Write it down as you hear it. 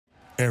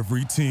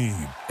Every team,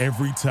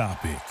 every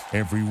topic,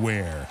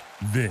 everywhere.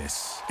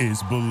 This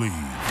is Believe.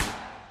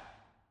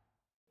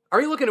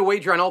 Are you looking to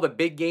wager on all the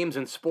big games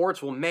in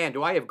sports? Well, man,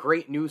 do I have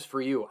great news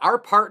for you. Our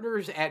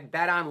partners at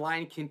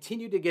BetOnline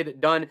continue to get it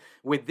done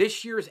with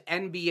this year's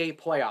NBA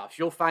playoffs.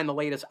 You'll find the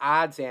latest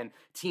odds and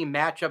team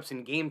matchups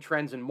and game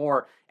trends and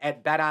more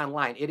at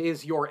BetOnline. It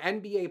is your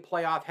NBA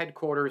playoff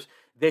headquarters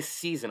this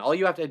season. All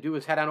you have to do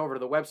is head on over to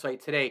the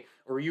website today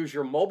or use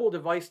your mobile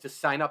device to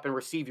sign up and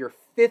receive your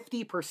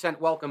 50%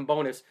 welcome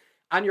bonus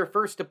on your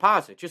first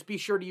deposit. Just be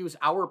sure to use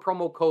our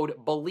promo code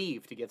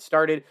BELIEVE to get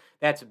started.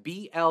 That's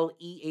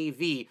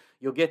BLEAV.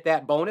 You'll get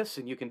that bonus,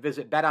 and you can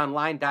visit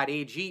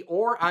betonline.ag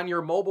or on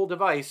your mobile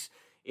device.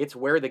 It's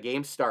where the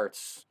game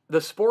starts.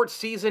 The sports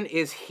season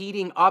is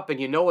heating up, and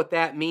you know what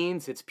that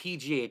means. It's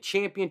PGA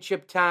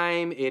Championship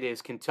time. It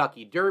is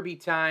Kentucky Derby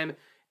time.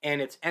 And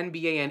it's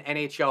NBA and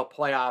NHL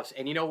playoffs.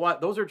 And you know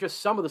what? Those are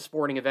just some of the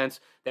sporting events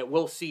that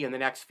we'll see in the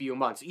next few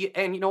months.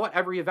 And you know what?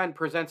 Every event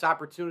presents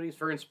opportunities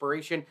for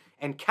inspiration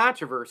and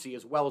controversy,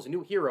 as well as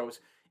new heroes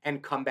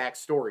and comeback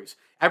stories.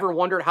 Ever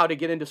wondered how to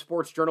get into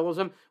sports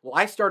journalism? Well,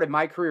 I started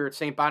my career at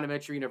St.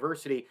 Bonaventure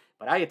University,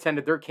 but I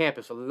attended their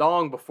campus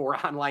long before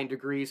online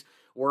degrees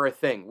were a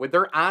thing. With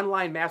their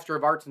online Master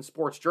of Arts in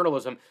Sports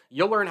Journalism,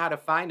 you'll learn how to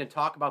find and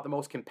talk about the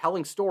most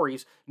compelling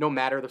stories, no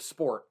matter the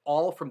sport,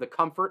 all from the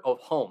comfort of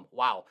home.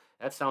 Wow,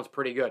 that sounds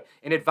pretty good.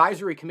 An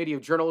advisory committee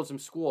of journalism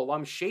school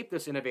alums shape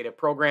this innovative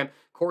program.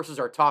 Courses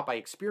are taught by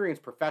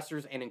experienced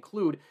professors and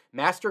include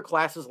master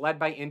classes led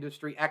by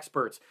industry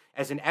experts.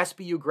 As an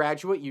SBU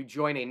graduate, you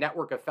join a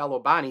network of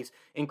fellow Bonnies,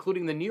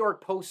 including the New York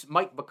Post's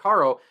Mike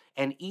Vaccaro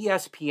and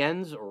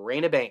ESPN's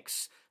Raina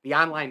Banks. The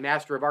online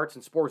Master of Arts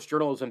in Sports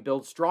Journalism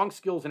builds strong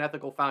skills and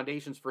ethical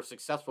foundations for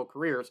successful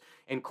careers,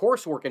 and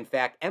coursework, in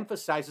fact,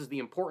 emphasizes the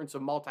importance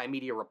of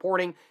multimedia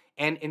reporting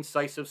and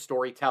incisive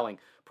storytelling.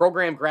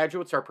 Program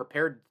graduates are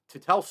prepared to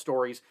tell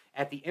stories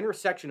at the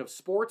intersection of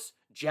sports,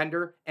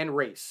 gender, and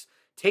race.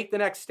 Take the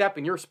next step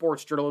in your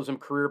sports journalism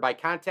career by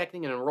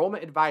contacting an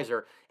enrollment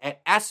advisor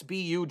at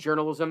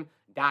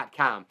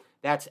sbujournalism.com.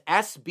 That's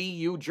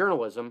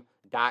sbujournalism.com.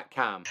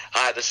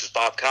 Hi, this is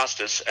Bob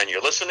Costas, and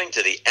you're listening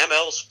to the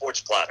ML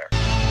Sports Platter.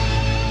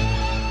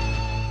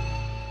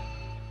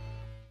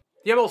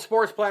 The ML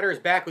Sports Platter is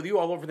back with you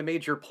all over the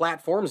major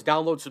platforms.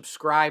 Download,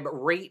 subscribe,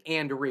 rate,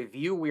 and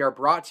review. We are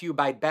brought to you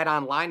by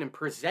BetOnline and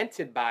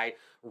presented by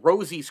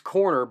Rosie's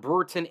Corner,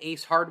 Brewerton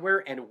Ace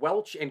Hardware, and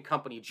Welch &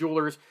 Company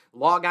Jewelers.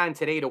 Log on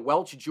today to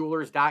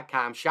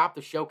welchjewelers.com. Shop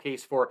the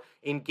showcase for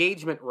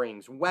engagement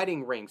rings,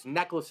 wedding rings,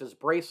 necklaces,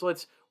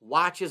 bracelets,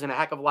 watches, and a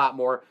heck of a lot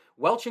more.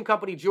 Welch &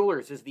 Company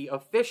Jewelers is the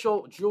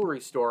official jewelry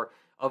store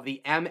of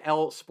the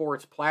ML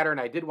Sports Platter, and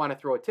I did want to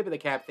throw a tip of the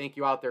cap thank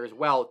you out there as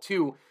well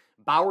to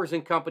Bowers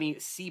 & Company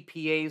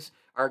CPAs,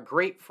 our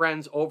great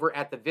friends over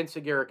at the Vince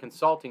Aguirre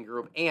Consulting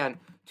Group, and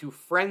to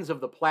friends of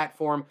the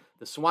platform,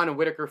 the Swan and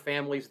Whitaker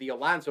families, the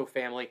Alonso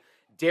family,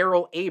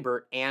 Daryl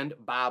Aber, and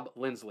Bob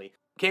Lindsley.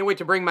 Can't wait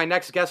to bring my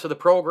next guest of the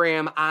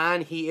program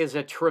on. He is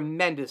a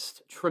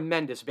tremendous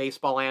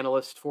baseball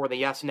analyst for the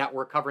Yes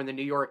Network covering the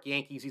New York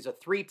Yankees. He's a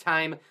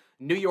 3-time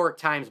New York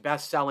Times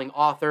best-selling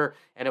author,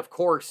 and of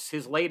course,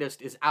 his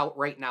latest is out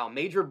right now.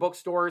 Major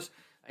bookstores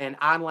and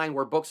online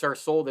where books are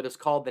sold. It is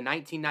called The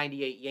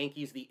 1998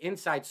 Yankees, the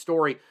inside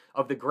story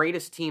of the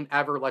greatest team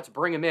ever. Let's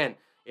bring him in.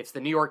 It's the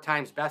New York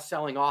Times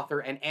best-selling author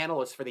and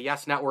analyst for the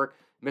Yes Network,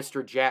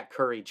 Mr. Jack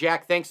Curry.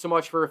 Jack, thanks so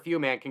much for a few,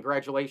 man.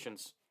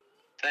 Congratulations.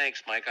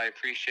 Thanks, Mike. I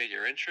appreciate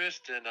your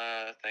interest, and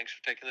thanks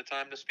for taking the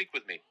time to speak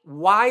with me.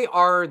 Why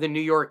are the New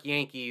York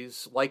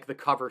Yankees, like the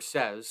cover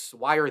says,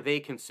 why are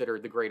they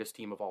considered the greatest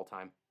team of all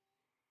time?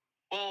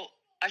 Well,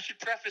 I should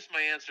preface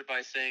my answer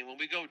by saying when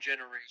we go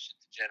generation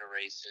to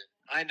generation,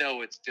 I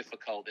know it's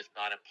difficult, if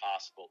not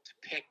impossible, to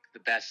pick the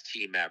best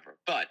team ever.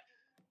 But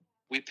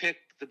we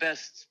picked the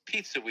best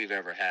pizza we've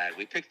ever had.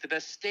 We picked the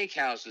best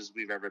steakhouses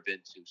we've ever been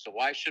to. So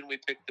why shouldn't we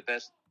pick the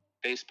best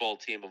baseball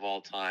team of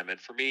all time?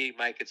 And for me,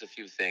 Mike, it's a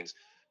few things.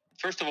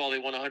 First of all, they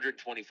won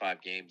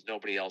 125 games.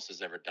 Nobody else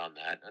has ever done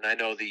that. And I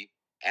know the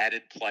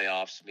added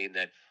playoffs mean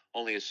that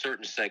only a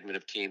certain segment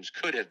of teams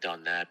could have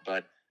done that,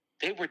 but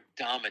they were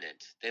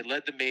dominant. They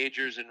led the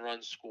majors in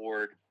runs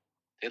scored.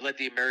 They led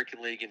the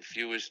American League in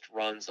fewest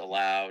runs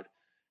allowed.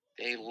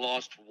 They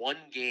lost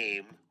one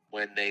game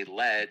when they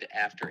led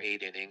after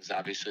 8 innings.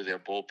 Obviously, their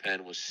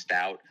bullpen was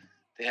stout.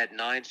 They had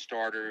 9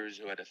 starters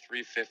who had a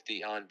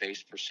 .350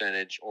 on-base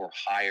percentage or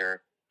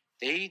higher.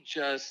 They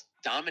just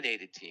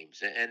dominated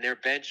teams. And their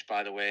bench,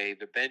 by the way,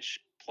 the bench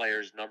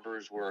players'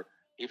 numbers were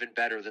even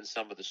better than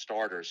some of the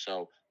starters.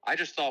 So I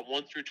just thought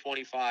 1 through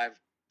 25,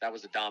 that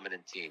was a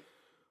dominant team.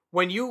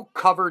 When you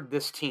covered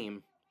this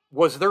team,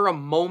 was there a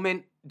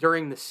moment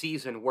during the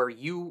season where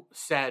you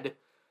said,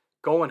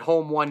 going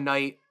home one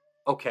night,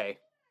 okay,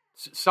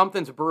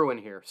 something's brewing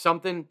here.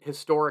 Something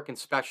historic and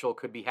special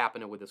could be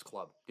happening with this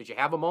club. Did you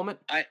have a moment?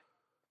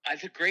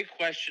 That's a great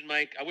question,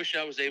 Mike. I wish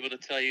I was able to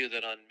tell you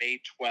that on May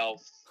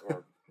 12th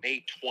or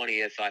May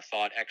 20th, I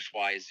thought X,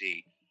 Y,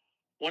 Z.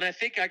 When I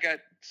think I got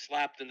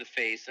slapped in the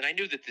face, and I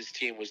knew that this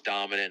team was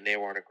dominant and they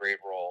were on a great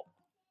roll,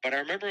 But I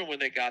remember when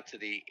they got to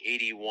the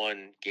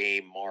 81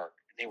 game mark,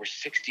 they were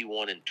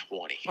 61-20.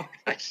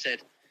 I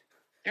said,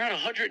 they're on a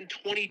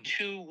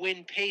 122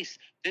 win pace.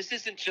 This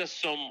isn't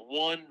just some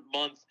 1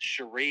 month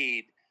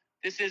charade.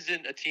 This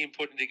isn't a team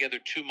putting together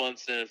 2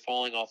 months and then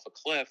falling off a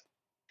cliff.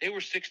 They were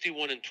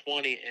 61-20,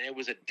 and it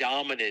was a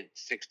dominant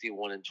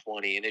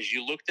 61-20. And as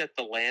you looked at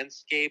the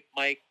landscape,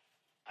 Mike,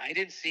 I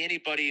didn't see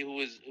anybody who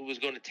was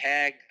going to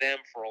tag them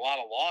for a lot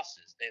of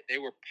losses. They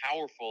were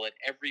powerful at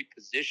every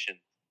position.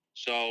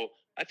 So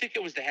I think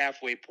it was the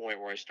halfway point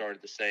where I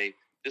started to say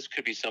this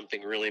could be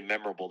something really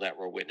memorable that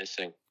we're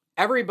witnessing.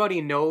 Everybody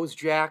knows,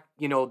 Jack,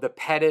 the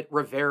Pettit,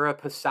 Rivera,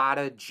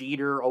 Posada,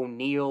 Jeter,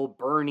 O'Neill,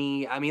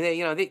 Bernie. I mean,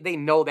 they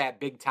know that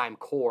big-time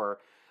core.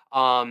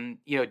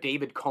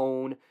 David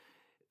Cohn.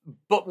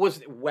 But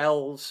was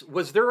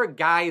there a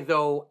guy,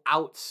 though,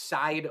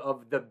 outside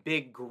of the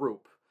big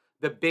group,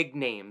 the big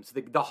names,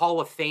 the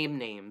Hall of Fame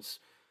names,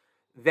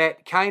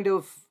 that kind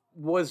of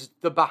was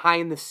the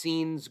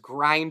behind-the-scenes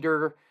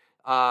grinder,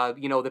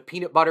 the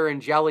peanut butter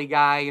and jelly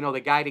guy, the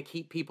guy to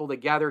keep people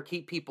together,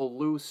 keep people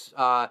loose?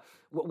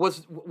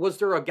 Was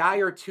there a guy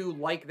or two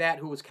like that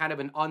who was kind of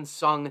an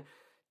unsung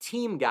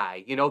team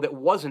guy, that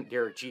wasn't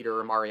Derek Jeter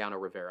or Mariano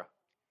Rivera?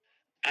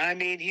 I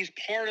mean, he's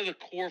part of the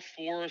core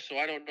four, so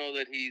I don't know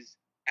that he's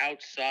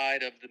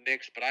outside of the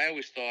mix, but I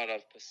always thought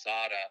of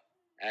Posada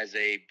as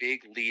a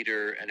big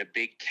leader and a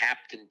big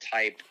captain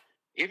type.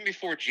 Even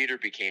before Jeter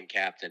became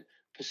captain,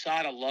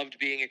 Posada loved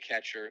being a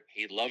catcher.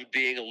 He loved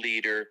being a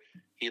leader.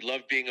 He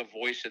loved being a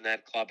voice in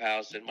that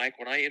clubhouse. And Mike,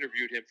 when I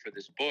interviewed him for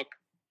this book,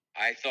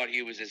 I thought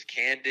he was as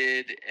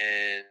candid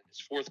and as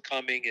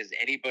forthcoming as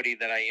anybody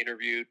that I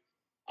interviewed.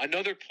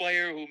 Another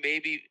player who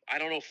maybe, I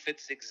don't know,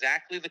 fits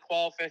exactly the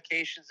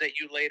qualifications that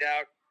you laid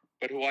out,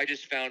 but who I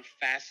just found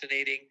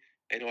fascinating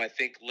and who I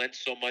think lent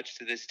so much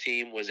to this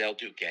team was El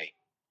Duque.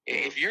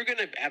 If you're going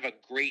to have a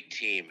great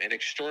team, an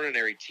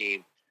extraordinary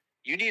team,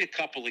 you need a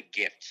couple of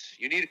gifts.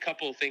 You need a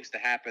couple of things to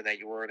happen that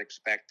you weren't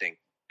expecting.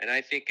 And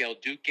I think El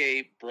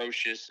Duque,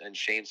 Brocious, and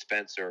Shane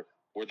Spencer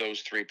were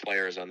those three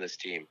players on this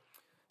team.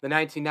 The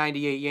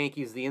 1998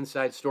 Yankees, the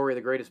inside story of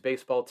the greatest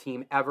baseball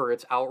team ever.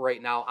 It's out right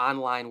now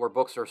online where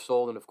books are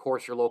sold, and of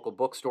course your local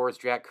bookstores.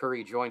 Jack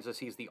Curry joins us.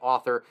 He's the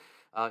author,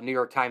 New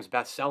York Times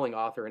best-selling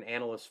author and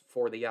analyst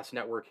for the Yes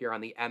Network here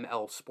on the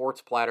ML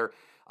Sports Platter.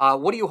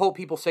 What do you hope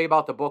people say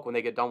about the book when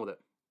they get done with it?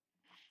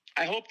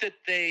 I hope that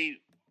they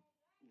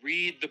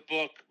read the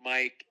book,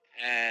 Mike,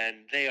 and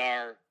they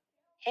are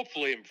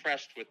hopefully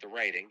impressed with the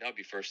writing. That would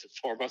be first and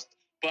foremost.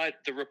 But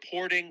the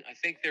reporting, I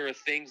think there are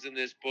things in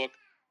this book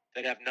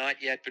that have not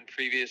yet been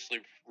previously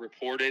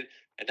reported,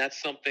 and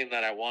that's something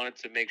that I wanted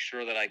to make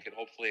sure that I could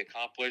hopefully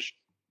accomplish.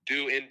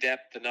 Do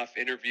in-depth enough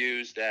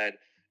interviews that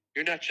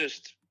you're not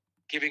just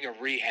giving a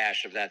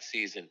rehash of that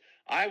season.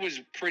 I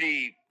was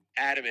pretty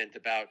adamant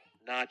about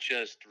not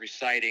just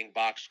reciting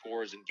box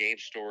scores and game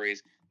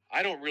stories.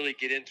 I don't really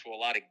get into a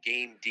lot of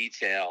game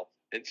detail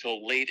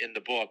until late in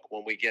the book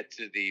when we get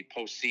to the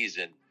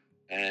postseason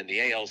and the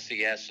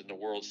ALCS and the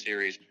World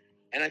Series.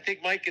 And I think,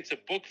 Mike, it's a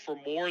book for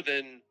more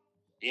than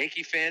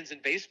Yankee fans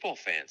and baseball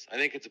fans. I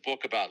think it's a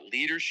book about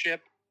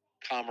leadership,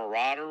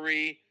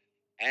 camaraderie,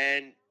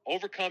 and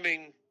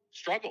overcoming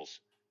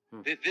struggles.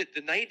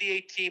 The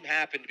 98 team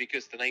happened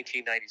because the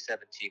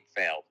 1997 team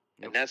failed.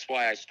 And that's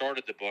why I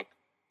started the book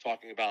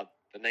talking about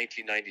the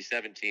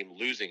 1997 team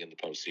losing in the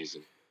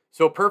postseason.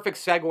 So perfect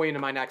segue into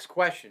my next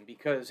question,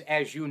 because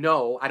as you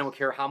know, I don't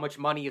care how much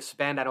money you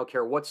spend. I don't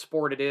care what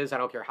sport it is. I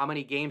don't care how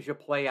many games you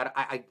play.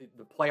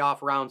 The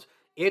playoff rounds,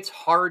 it's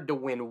hard to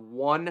win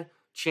one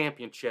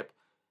championship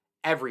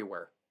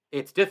everywhere.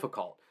 It's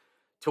difficult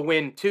to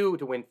win two,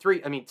 to win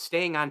three. I mean,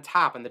 staying on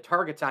top and the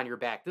target's on your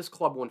back. This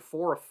club won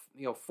 4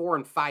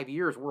 and 5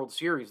 years World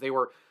Series. They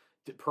were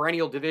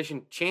perennial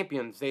division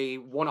champions. They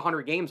won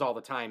 100 games all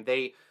the time.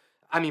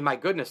 My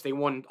goodness, they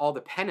won all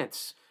the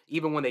pennants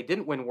even when they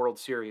didn't win World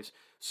Series.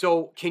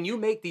 So can you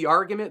make the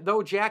argument,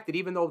 though, Jack, that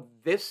even though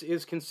this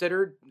is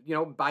considered,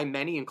 by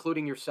many,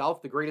 including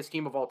yourself, the greatest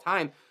team of all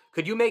time,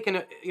 could you make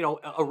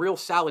a real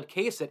solid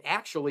case that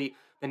actually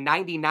the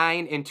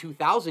 99 and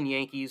 2000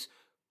 Yankees,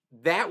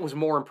 that was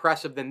more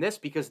impressive than this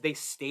because they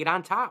stayed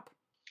on top?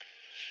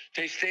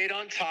 They stayed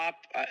on top.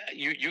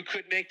 You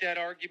could make that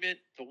argument.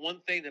 The one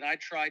thing that I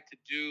tried to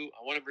do,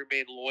 I want to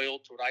remain loyal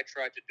to what I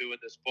tried to do in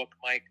this book,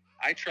 Mike.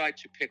 I tried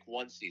to pick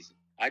one season.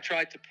 I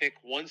tried to pick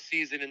one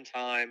season in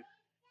time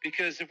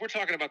because if we're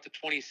talking about the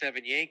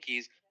 27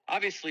 Yankees,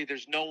 obviously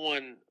there's no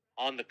one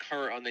on the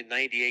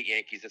 98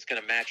 Yankees that's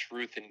going to match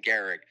Ruth and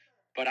Gehrig.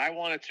 But I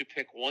wanted to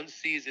pick one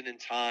season in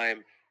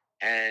time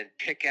and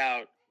pick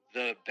out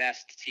the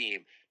best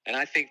team. And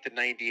I think the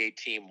 98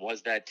 team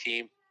was that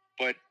team.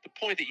 But the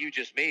point that you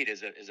just made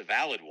is a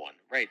valid one,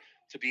 right?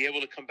 To be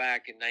able to come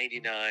back in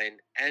 99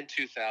 and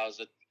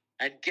 2000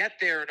 and get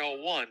there in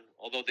 01,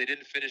 although they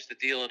didn't finish the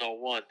deal in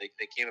 01, they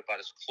came about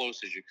as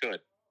close as you could.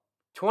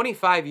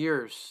 25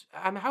 years.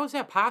 How is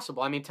that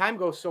possible? I mean, time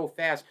goes so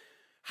fast.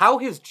 How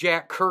has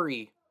Jack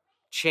Curry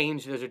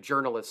changed as a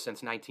journalist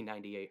since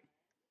 1998?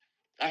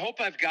 I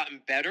hope I've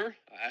gotten better.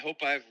 I hope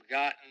I've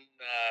gotten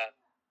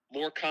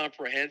more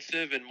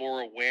comprehensive and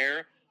more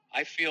aware.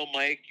 I feel,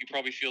 Mike, you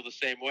probably feel the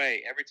same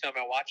way. Every time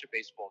I watch a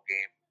baseball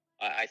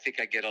game, I think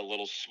I get a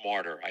little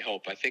smarter.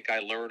 I think I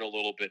learn a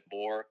little bit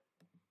more.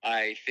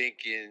 I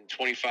think in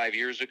 25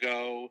 years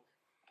ago,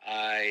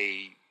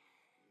 I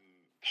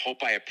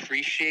hope I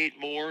appreciate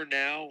more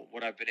now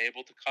what I've been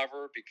able to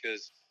cover,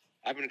 because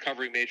I've been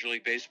covering Major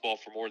League Baseball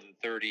for more than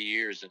 30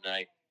 years, and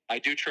I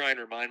do try and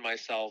remind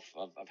myself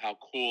of how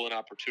cool an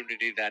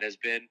opportunity that has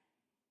been.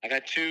 I've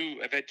had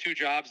two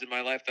jobs in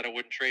my life that I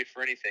wouldn't trade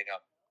for anything. A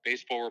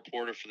baseball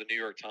reporter for the New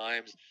York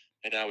Times,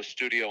 and I was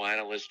studio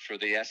analyst for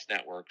the Yes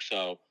Network.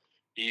 So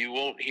you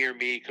won't hear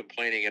me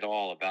complaining at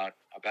all about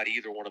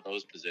either one of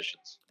those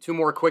positions. 2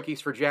 more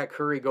quickies for Jack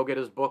Curry. Go get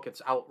his book.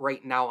 It's out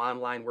right now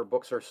online where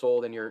books are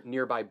sold in your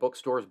nearby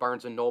bookstores,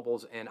 Barnes &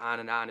 Nobles, and on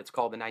and on. It's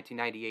called The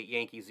 1998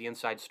 Yankees, the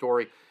inside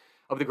story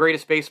of the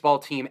greatest baseball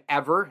team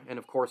ever. And,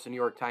 of course, the New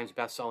York Times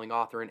bestselling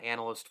author and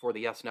analyst for the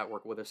Yes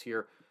Network with us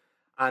here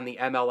on the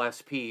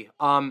MLSP.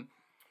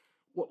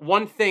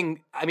 One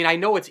thing, I mean, I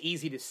know it's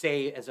easy to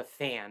say as a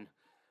fan,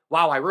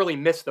 wow, I really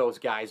miss those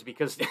guys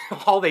because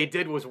all they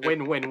did was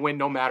win, win, win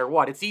no matter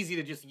what. It's easy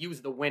to just use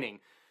the winning.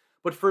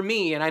 But for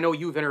me, and I know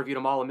you've interviewed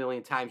them all a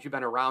million times, you've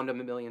been around them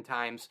a million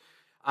times,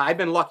 I've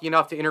been lucky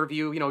enough to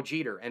interview,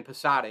 Jeter and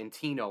Posada and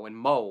Tino and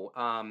Mo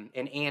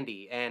and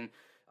Andy and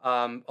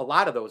a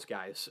lot of those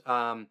guys.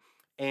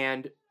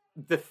 And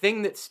the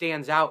thing that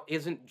stands out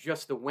isn't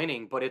just the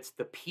winning, but it's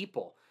the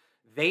people.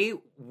 They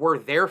were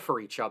there for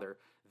each other.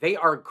 They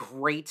are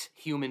great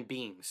human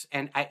beings.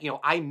 And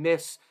I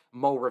miss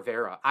Mo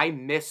Rivera. I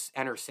miss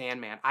Enter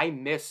Sandman. I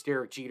miss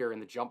Derek Jeter in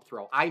the jump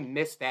throw. I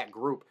miss that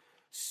group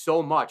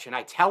so much. And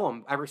I tell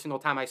them every single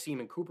time I see them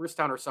in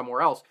Cooperstown or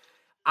somewhere else,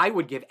 I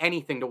would give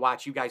anything to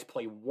watch you guys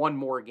play one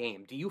more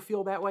game. Do you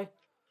feel that way?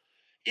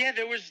 Yeah,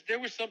 there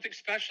was something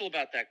special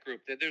about that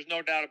group. There's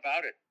no doubt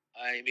about it.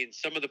 I mean,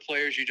 some of the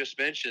players you just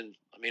mentioned,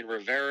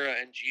 Rivera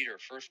and Jeter,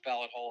 first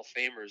ballot Hall of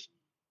Famers.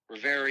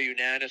 Rivera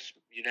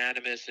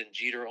unanimous, and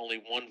Jeter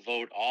only 1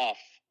 vote off.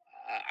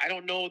 I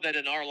don't know that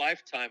in our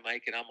lifetime,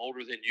 Mike, and I'm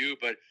older than you,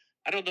 but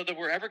I don't know that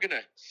we're ever going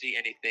to see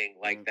anything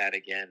like that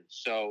again.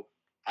 So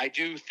I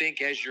do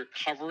think as you're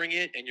covering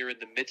it and you're in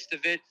the midst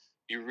of it,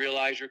 you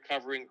realize you're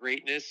covering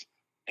greatness,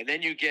 and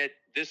then you get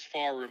this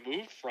far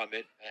removed from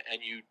it,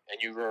 and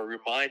you are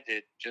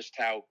reminded just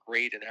how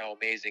great and how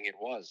amazing it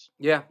was.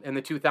 Yeah, and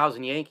the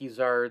 2000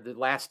 Yankees are the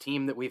last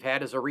team that we've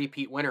had as a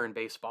repeat winner in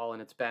baseball,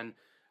 and it's been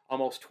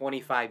almost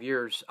 25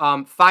 years.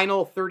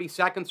 Final 30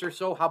 seconds or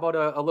so. How about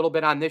a little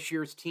bit on this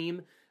year's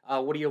team?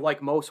 What do you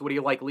like most? What do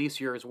you like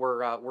least years?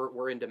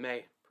 We're into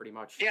May pretty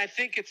much. Yeah, I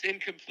think it's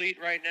incomplete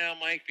right now,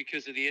 Mike,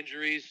 because of the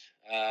injuries.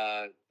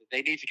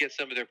 They need to get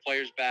some of their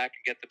players back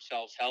and get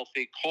themselves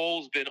healthy.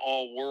 Cole's been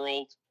all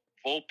world.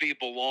 Volpe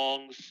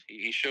belongs.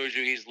 He shows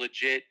you he's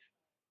legit.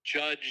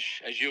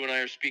 Judge, as you and I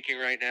are speaking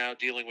right now,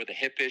 dealing with a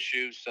hip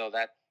issue. So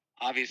that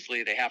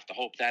obviously they have to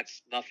hope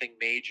that's nothing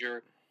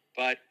major.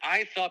 But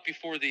I thought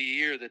before the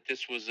year that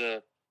this was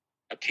a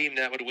team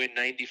that would win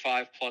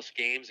 95-plus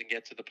games and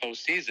get to the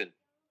postseason.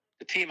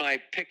 The team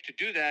I picked to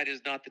do that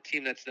is not the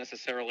team that's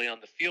necessarily on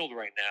the field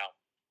right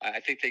now. I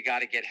think they got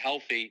to get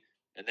healthy,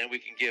 and then we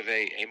can give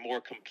a more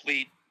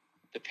complete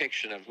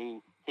depiction of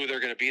who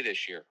they're going to be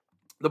this year.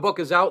 The book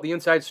is out, The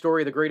Inside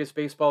Story of the Greatest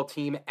Baseball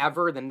Team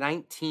Ever, the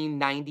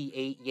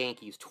 1998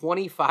 Yankees.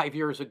 25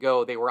 years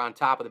ago, they were on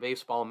top of the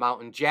baseball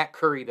mountain. Jack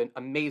Curry, the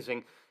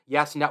amazing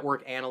Yes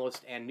Network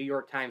analyst and New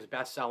York Times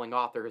best-selling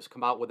author, has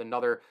come out with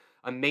another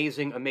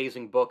amazing,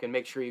 amazing book, and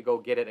make sure you go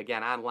get it,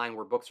 again, online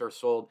where books are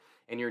sold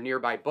in your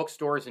nearby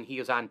bookstores, and he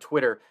is on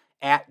Twitter,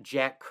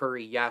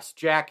 @JackCurryYes.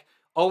 Jack,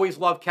 always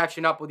love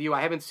catching up with you.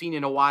 I haven't seen you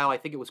in a while. I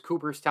think it was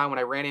Cooperstown when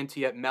I ran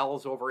into you at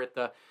Mel's over at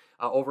the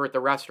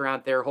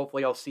restaurant there.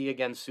 Hopefully I'll see you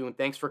again soon.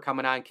 Thanks for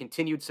coming on.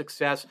 Continued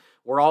success.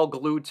 We're all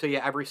glued to you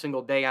every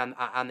single day on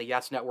the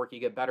Yes Network. You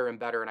get better and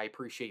better, and I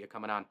appreciate you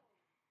coming on.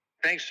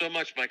 Thanks so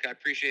much, Mike. I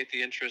appreciate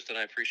the interest, and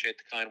I appreciate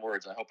the kind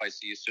words. I hope I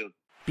see you soon.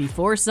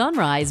 Before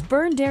sunrise,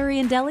 Burn Dairy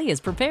and Deli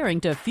is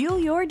preparing to fuel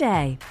your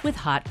day with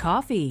hot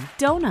coffee,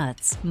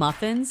 donuts,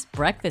 muffins,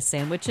 breakfast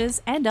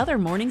sandwiches, and other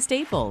morning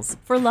staples.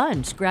 For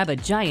lunch, grab a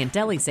giant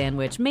deli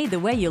sandwich made the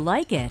way you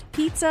like it,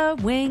 pizza,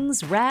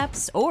 wings,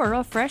 wraps, or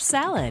a fresh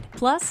salad,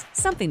 plus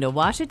something to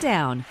wash it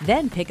down.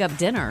 Then pick up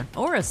dinner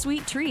or a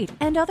sweet treat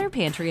and other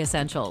pantry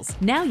essentials.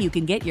 Now you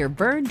can get your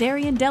Burn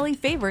Dairy and Deli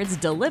favorites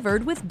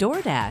delivered with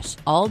DoorDash.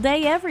 All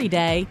day, every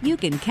day, you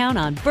can count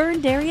on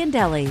Burn Dairy and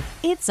Deli.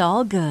 It's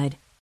all good.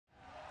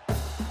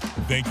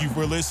 Thank you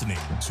for listening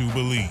to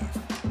Believe.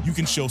 You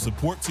can show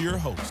support to your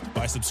host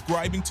by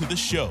subscribing to the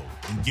show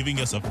and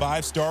giving us a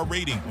 5-star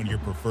rating on your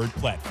preferred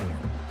platform.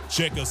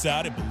 Check us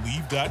out at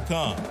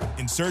Believe.com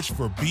and search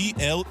for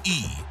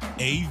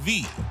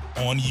BLEAV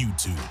on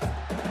YouTube.